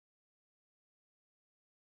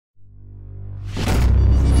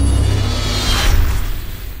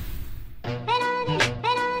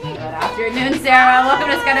Good afternoon, Sarah. Welcome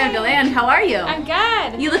to Skydive to Land. How are you? I'm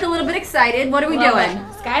good. You look a little bit excited. What are we doing?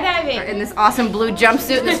 Skydiving. We're in this awesome blue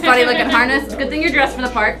jumpsuit and this funny looking harness. It's a good thing you're dressed for the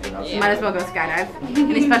part. Yeah. You might as well go skydive.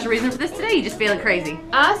 Any special reason for this today? You just feeling crazy?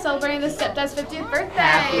 Celebrating the stepdad's 50th birthday.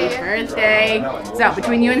 Happy birthday. So,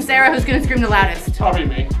 between you and Sarah, who's going to scream the loudest? Probably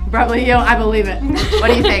me. Probably you. I believe it. What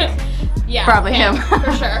do you think? Yeah. Probably him.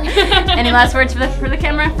 For sure. Any last words for the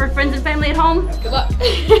camera, for friends and family at home? Good luck.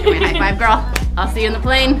 Give me a high five, girl. I'll see you in the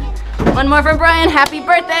plane. One more from Brian. Happy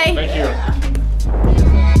birthday. Thank you.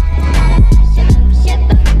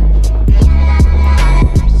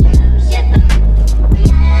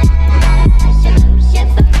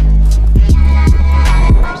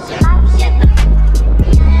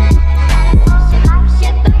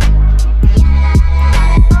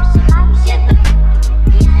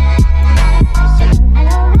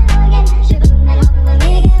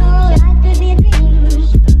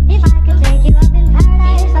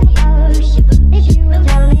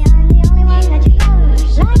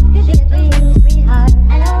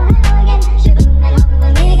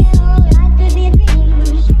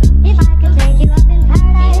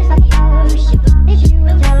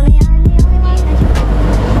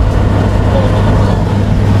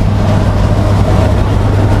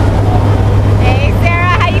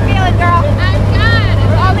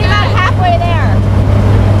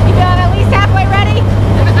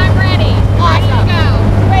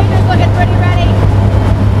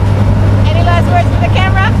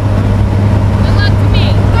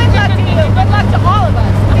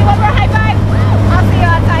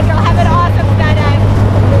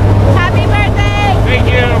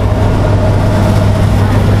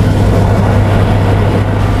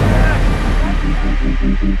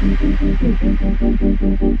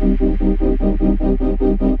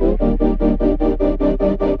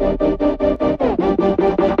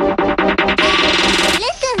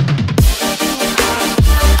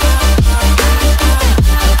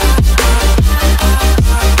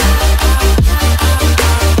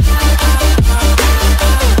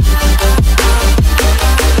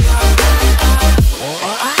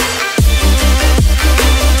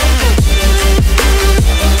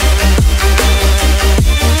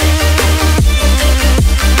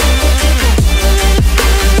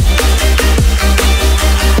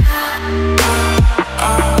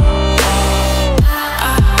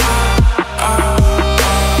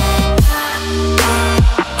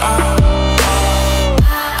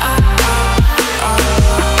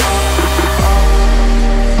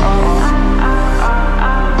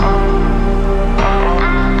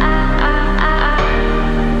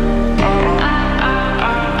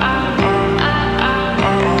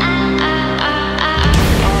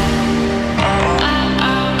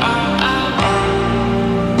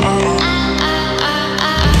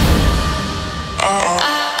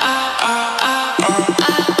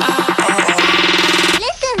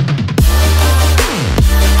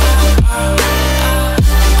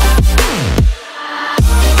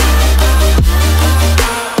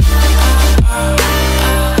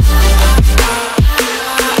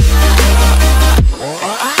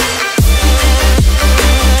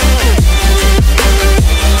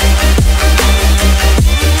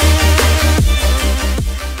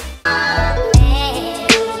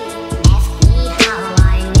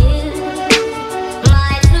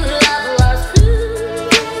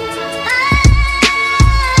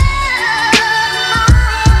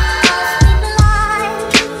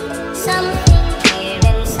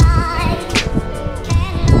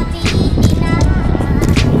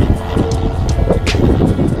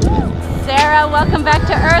 Welcome back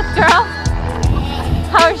to Earth, girl.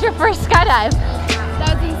 How was your first skydive?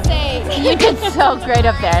 That was insane. You did so great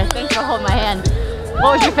up there. Thanks for holding my hand.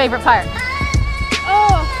 What was your favorite part?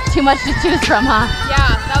 Oh. Too much to choose from, huh?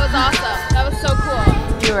 Yeah, that was awesome. That was so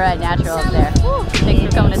cool. You were a natural up there. Thanks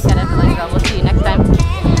for coming to Skydive, girl. We'll see you next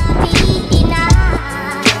time.